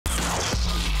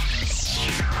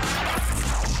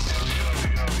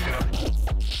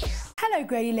Hello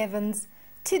grade 11s.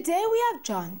 Today we have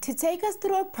John to take us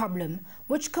through a problem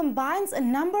which combines a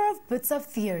number of bits of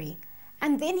theory,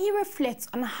 and then he reflects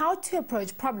on how to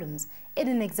approach problems in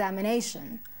an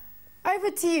examination. Over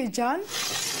to you, John.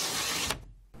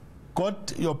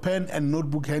 Got your pen and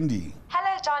notebook handy?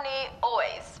 Hello Johnny,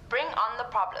 always. Bring on the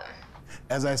problem.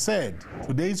 As I said,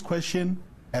 today's question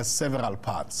has several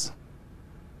parts.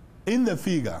 In the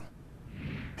figure,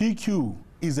 PQ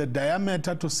is a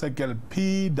diameter to circle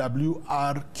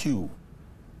PWRQ.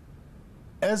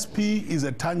 SP is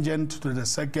a tangent to the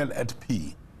circle at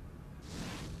P.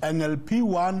 Angle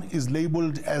P1 is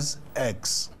labeled as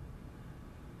X.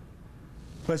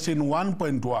 Question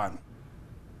 1.1.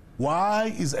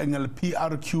 Why is angle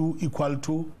PRQ equal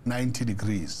to 90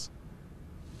 degrees?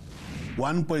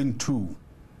 1.2.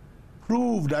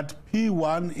 Prove that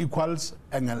P1 equals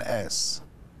angle S.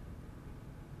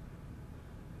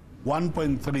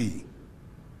 1.3.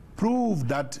 Prove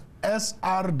that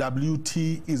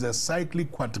SRWT is a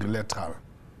cyclic quadrilateral.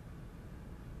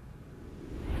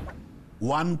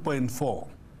 1.4.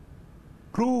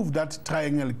 Prove that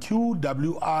triangle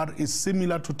QWR is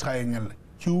similar to triangle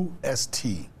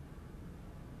QST.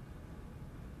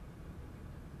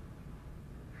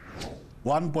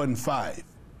 1.5.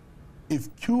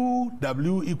 If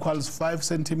QW equals 5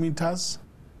 centimeters,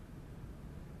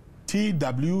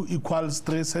 TW equals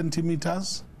 3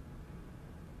 centimeters,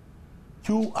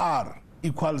 QR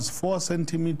equals 4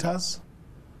 centimeters,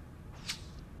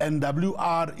 and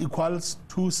WR equals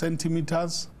 2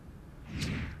 centimeters,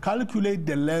 calculate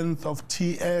the length of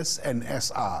TS and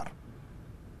SR.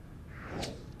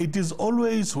 It is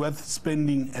always worth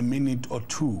spending a minute or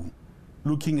two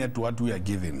looking at what we are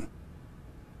given.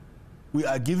 We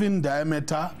are given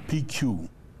diameter PQ.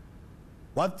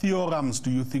 What theorems do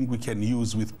you think we can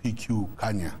use with PQ,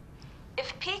 Kanya?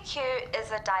 If PQ is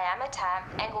a diameter,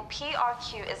 angle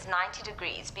PRQ is 90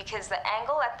 degrees because the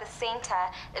angle at the center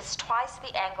is twice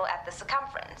the angle at the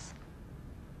circumference.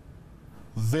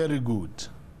 Very good.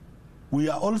 We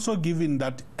are also given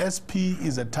that SP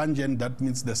is a tangent that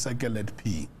meets the circle at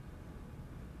P.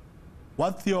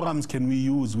 What theorems can we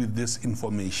use with this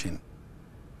information?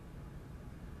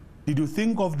 Did you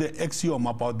think of the axiom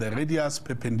about the radius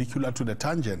perpendicular to the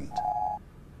tangent?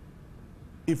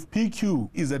 If PQ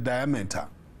is a diameter,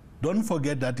 don't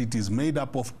forget that it is made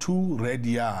up of 2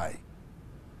 radii.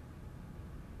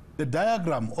 The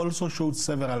diagram also shows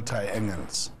several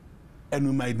triangles, and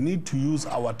we might need to use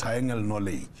our triangle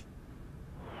knowledge.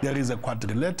 There is a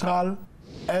quadrilateral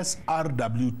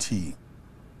SRWT,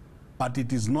 but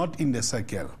it is not in the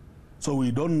circle, so we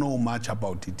don't know much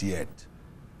about it yet.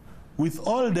 With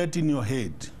all that in your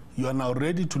head, you are now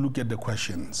ready to look at the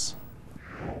questions.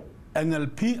 Angle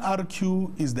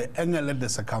PRQ is the angle at the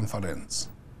circumference,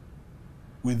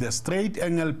 with the straight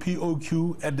angle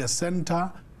POQ at the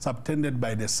center subtended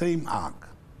by the same arc.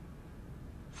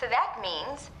 So that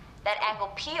means that angle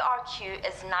PRQ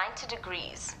is 90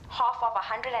 degrees, half of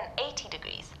 180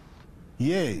 degrees.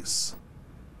 Yes.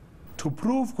 To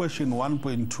prove question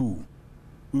 1.2,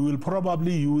 we will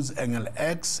probably use angle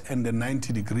X and the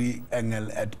 90-degree angle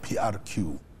at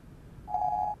PRQ.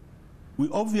 We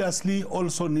obviously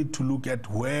also need to look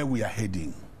at where we are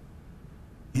heading.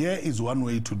 Here is one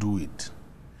way to do it.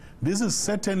 This is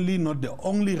certainly not the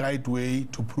only right way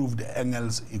to prove the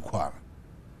angles equal.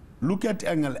 Look at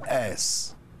angle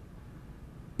S.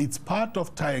 It's part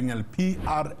of triangle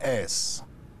PRS.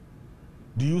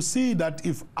 Do you see that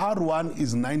if R1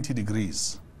 is 90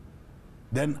 degrees,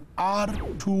 then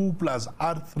R2 plus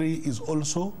R3 is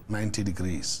also 90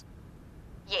 degrees?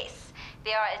 Yes,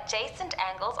 they are adjacent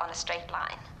angles on a straight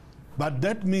line. But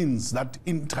that means that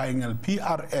in triangle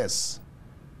PRS,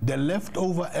 the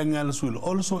leftover angles will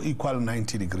also equal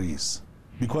 90 degrees,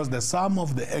 because the sum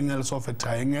of the angles of a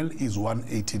triangle is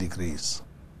 180 degrees.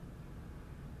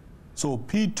 So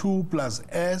P2 plus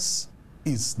S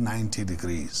is 90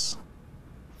 degrees.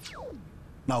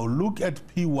 Now look at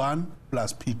P1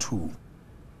 plus P2.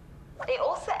 They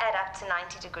also add up to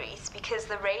 90 degrees because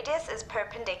the radius is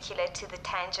perpendicular to the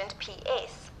tangent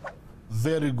PS.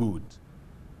 Very good.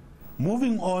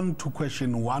 Moving on to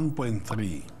question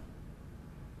 1.3.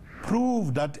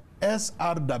 Prove that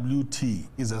SRWT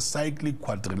is a cyclic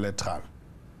quadrilateral.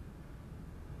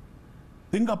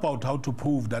 Think about how to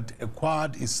prove that a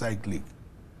quad is cyclic.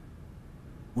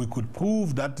 We could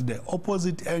prove that the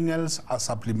opposite angles are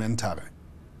supplementary,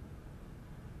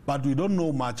 but we don't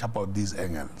know much about these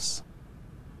angles.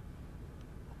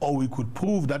 Or we could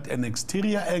prove that an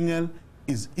exterior angle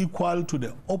is equal to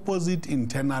the opposite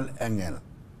internal angle.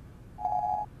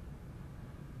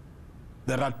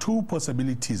 There are 2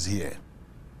 possibilities here.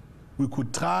 We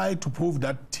could try to prove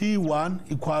that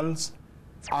T1 equals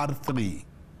R3,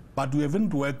 but we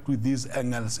haven't worked with these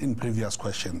angles in previous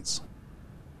questions.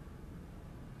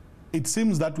 It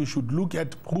seems that we should look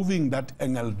at proving that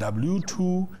angle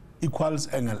W2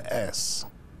 equals angle S.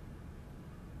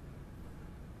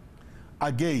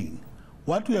 Again,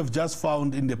 what we have just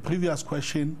found in the previous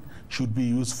question should be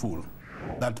useful,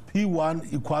 that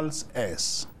P1 equals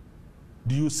S.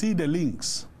 Do you see the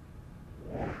links?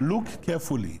 Look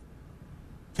carefully.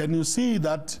 Can you see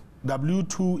that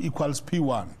W2 equals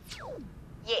P1?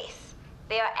 Yes,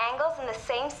 there are angles in the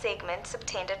same segment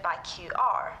subtended by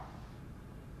QR.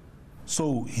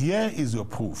 So here is your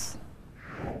proof.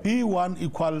 P1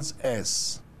 equals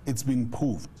S. It's been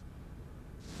proved.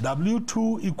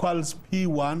 W2 equals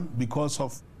P1 because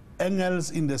of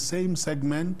angles in the same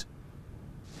segment,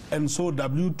 and so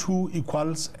W2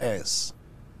 equals S.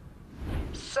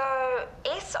 So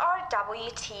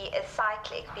SRWT is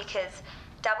cyclic because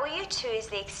W2 is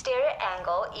the exterior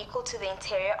angle equal to the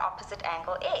interior opposite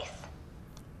angle S.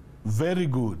 Very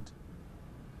good.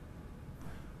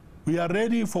 We are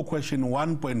ready for question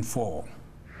 1.4.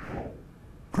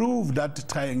 Prove that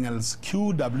triangles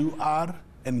QWR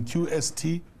and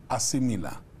QST are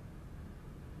similar.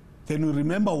 Can you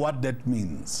remember what that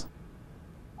means?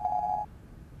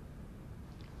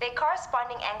 Their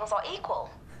corresponding angles are equal.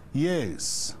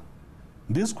 Yes.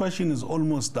 This question is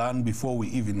almost done before we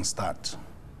even start.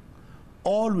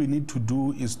 All we need to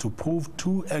do is to prove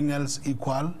two angles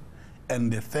equal,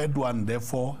 and the third one,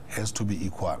 therefore, has to be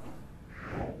equal.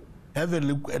 Have a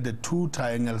look at the two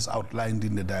triangles outlined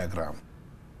in the diagram.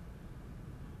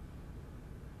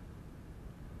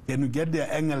 Can you get their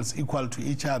angles equal to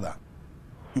each other?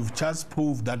 You've just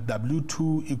proved that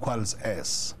W2 equals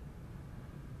S.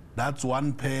 That's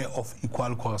one pair of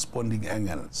equal corresponding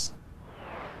angles.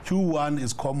 Q1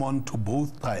 is common to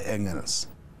both triangles.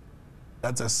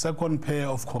 That's a second pair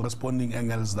of corresponding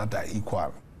angles that are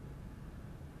equal.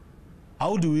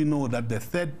 How do we know that the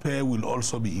third pair will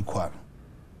also be equal?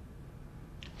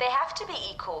 They have to be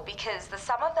equal because the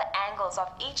sum of the angles of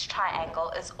each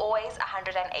triangle is always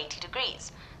 180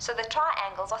 degrees. So the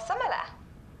triangles are similar.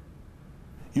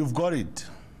 You've got it.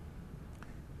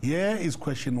 Here is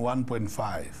question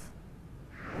 1.5.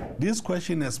 This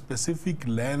question has specific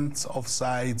lengths of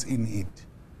sides in it,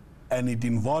 and it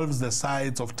involves the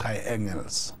sides of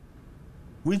triangles.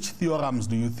 Which theorems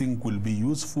do you think will be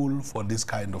useful for this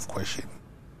kind of question?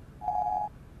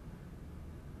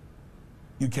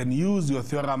 You can use your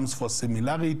theorems for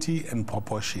similarity and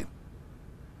proportion.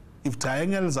 If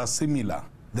triangles are similar,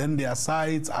 then their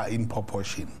sides are in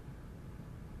proportion.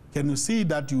 Can you see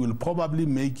that you will probably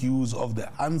make use of the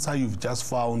answer you've just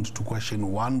found to question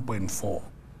 1.4?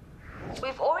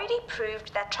 We've already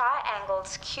proved that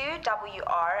triangles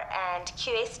QWR and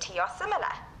QST are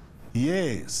similar.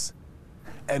 Yes,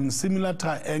 and similar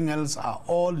triangles are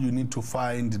all you need to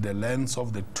find the lengths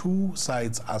of the two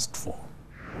sides asked for.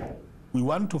 We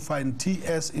want to find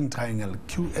TS in triangle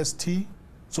QST,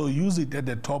 so use it at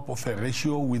the top of a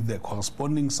ratio with the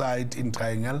corresponding side in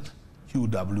triangle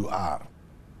QWR.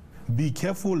 Be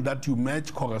careful that you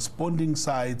match corresponding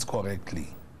sides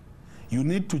correctly. You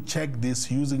need to check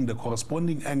this using the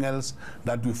corresponding angles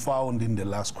that we found in the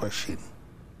last question.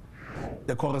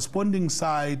 The corresponding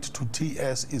side to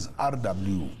TS is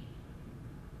RW.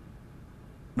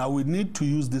 Now we need to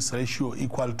use this ratio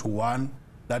equal to 1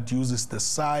 that uses the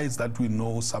sides that we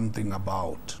know something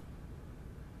about.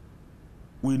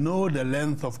 We know the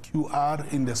length of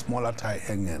QR in the smaller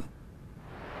triangle.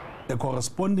 The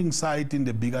corresponding side in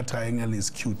the bigger triangle is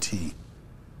QT.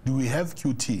 Do we have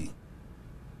QT?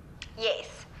 Yes.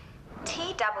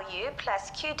 TW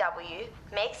plus QW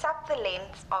makes up the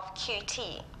length of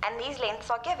QT, and these lengths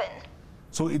are given.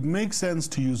 So it makes sense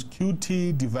to use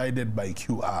QT divided by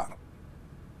QR.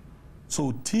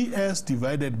 So TS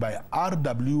divided by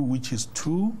RW, which is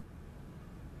 2,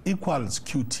 equals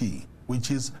QT,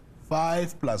 which is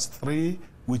 5 plus 3,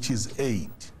 which is 8,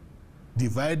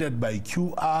 divided by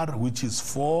QR, which is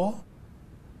 4.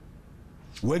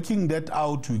 Working that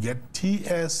out, you get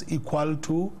TS equal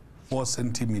to 4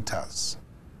 centimeters.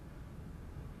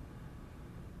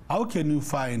 How can you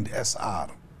find SR?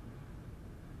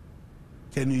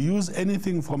 Can you use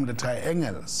anything from the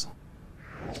triangles?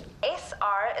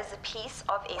 SR is a piece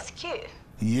of SQ.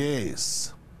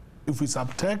 Yes. If we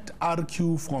subtract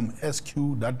RQ from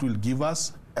SQ, that will give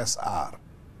us SR.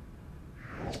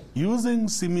 Using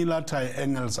similar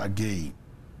triangles again,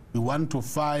 we want to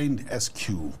find SQ.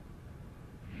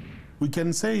 We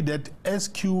can say that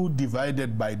SQ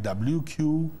divided by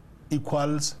WQ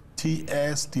equals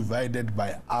TS divided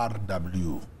by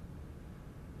RW.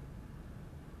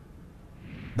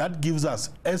 That gives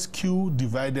us SQ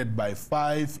divided by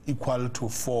 5 equal to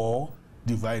 4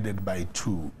 divided by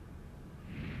 2.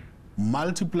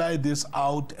 Multiply this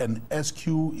out and SQ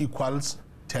equals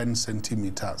 10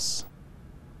 centimeters.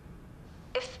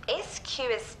 If SQ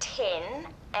is 10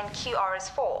 and QR is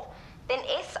 4, then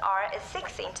SR is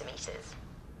 6 centimeters.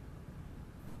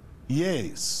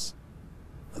 Yes.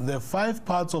 The 5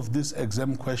 parts of this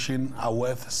exam question are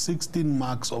worth 16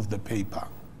 marks of the paper.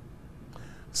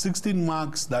 16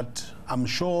 marks that I'm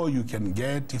sure you can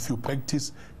get if you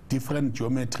practice different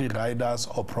geometry riders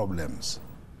or problems.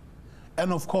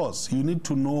 And of course, you need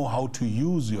to know how to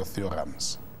use your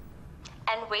theorems.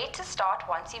 And where to start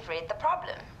once you've read the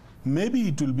problem. Maybe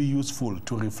it will be useful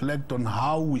to reflect on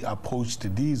how we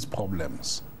approached these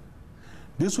problems.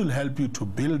 This will help you to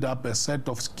build up a set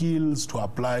of skills to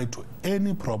apply to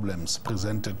any problems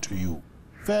presented to you.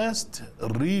 First,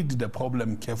 read the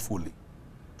problem carefully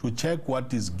to check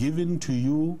what is given to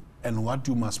you and what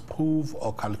you must prove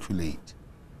or calculate.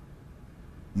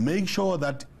 Make sure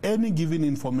that any given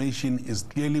information is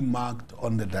clearly marked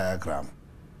on the diagram.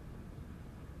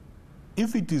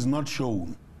 If it is not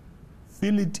shown,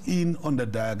 fill it in on the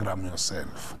diagram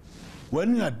yourself.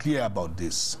 When you are clear about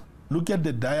this, look at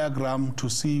the diagram to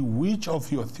see which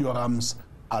of your theorems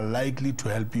are likely to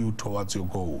help you towards your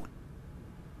goal.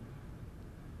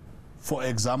 For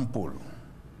example,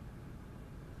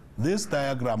 this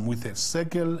diagram with a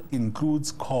circle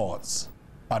includes chords,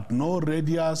 but no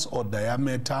radius or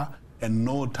diameter and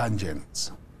no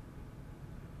tangents.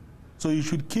 So you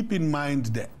should keep in mind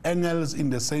the angles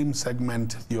in the same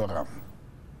segment theorem.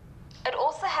 It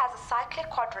also has a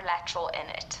cyclic quadrilateral in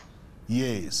it.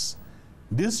 Yes,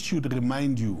 this should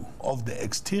remind you of the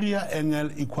exterior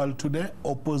angle equal to the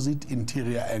opposite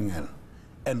interior angle,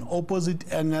 and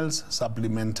opposite angles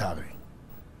supplementary.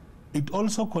 It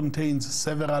also contains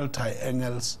several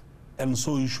triangles, and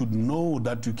so you should know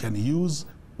that you can use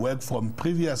work from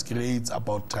previous grades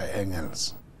about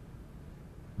triangles.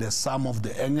 The sum of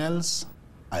the angles,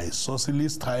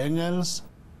 isosceles triangles,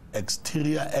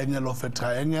 exterior angle of a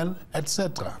triangle,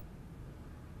 etc.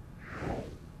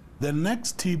 The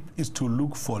next tip is to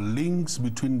look for links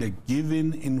between the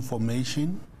given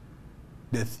information,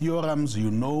 the theorems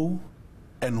you know,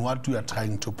 and what you are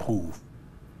trying to prove.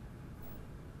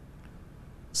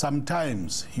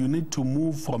 Sometimes you need to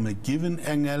move from a given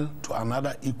angle to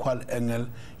another equal angle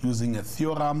using a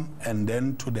theorem and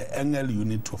then to the angle you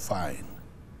need to find.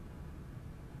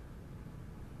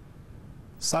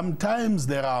 Sometimes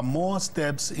there are more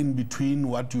steps in between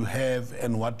what you have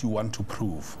and what you want to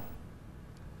prove.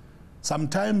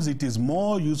 Sometimes it is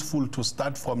more useful to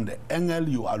start from the angle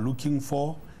you are looking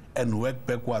for and work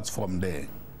backwards from there.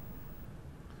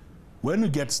 When you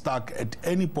get stuck at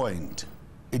any point,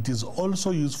 it is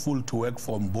also useful to work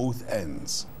from both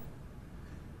ends.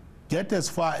 Get as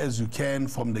far as you can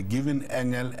from the given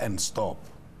angle and stop.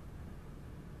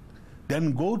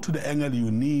 Then go to the angle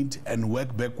you need and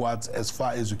work backwards as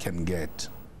far as you can get.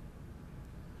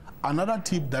 Another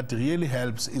tip that really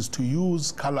helps is to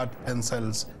use colored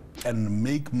pencils and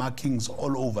make markings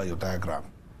all over your diagram.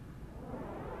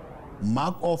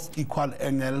 Mark off equal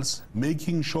angles,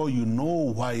 making sure you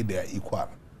know why they are equal.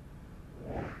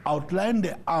 Outline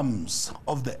the arms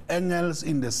of the angles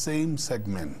in the same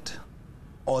segment,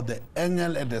 or the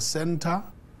angle at the center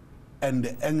and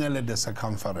the angle at the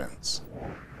circumference.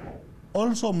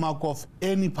 Also mark off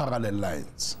any parallel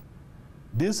lines.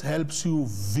 This helps you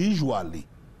visually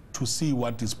to see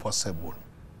what is possible.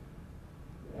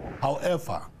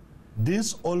 However,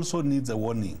 this also needs a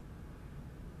warning.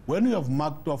 When you have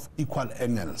marked off equal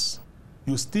angles,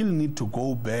 you still need to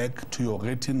go back to your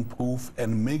written proof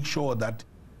and make sure that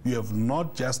you have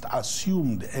not just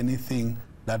assumed anything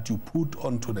that you put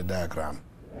onto the diagram.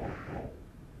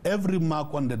 Every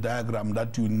mark on the diagram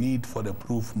that you need for the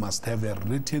proof must have a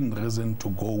written reason to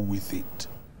go with it.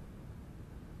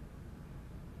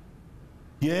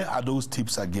 Here are those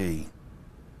tips again.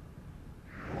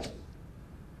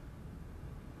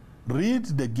 Read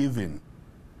the given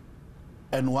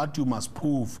and what you must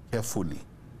prove carefully.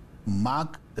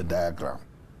 Mark the diagram.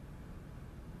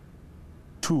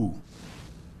 2.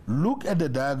 Look at the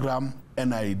diagram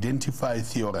and identify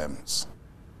theorems.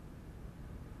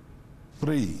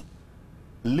 3.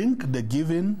 Link the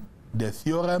given, the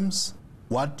theorems,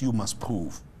 what you must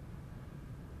prove.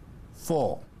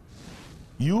 4.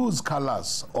 Use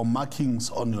colors or markings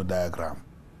on your diagram.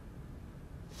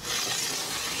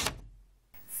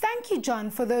 Thank you,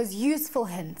 John, for those useful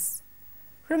hints.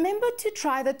 Remember to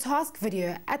try the task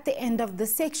video at the end of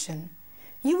this section.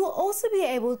 You will also be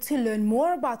able to learn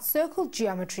more about circle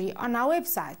geometry on our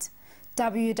website,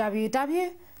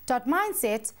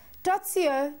 www.mindset.co.za.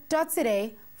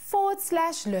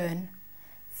 www.co.za/learn.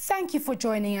 Thank you for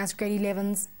joining us, grade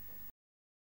 11s.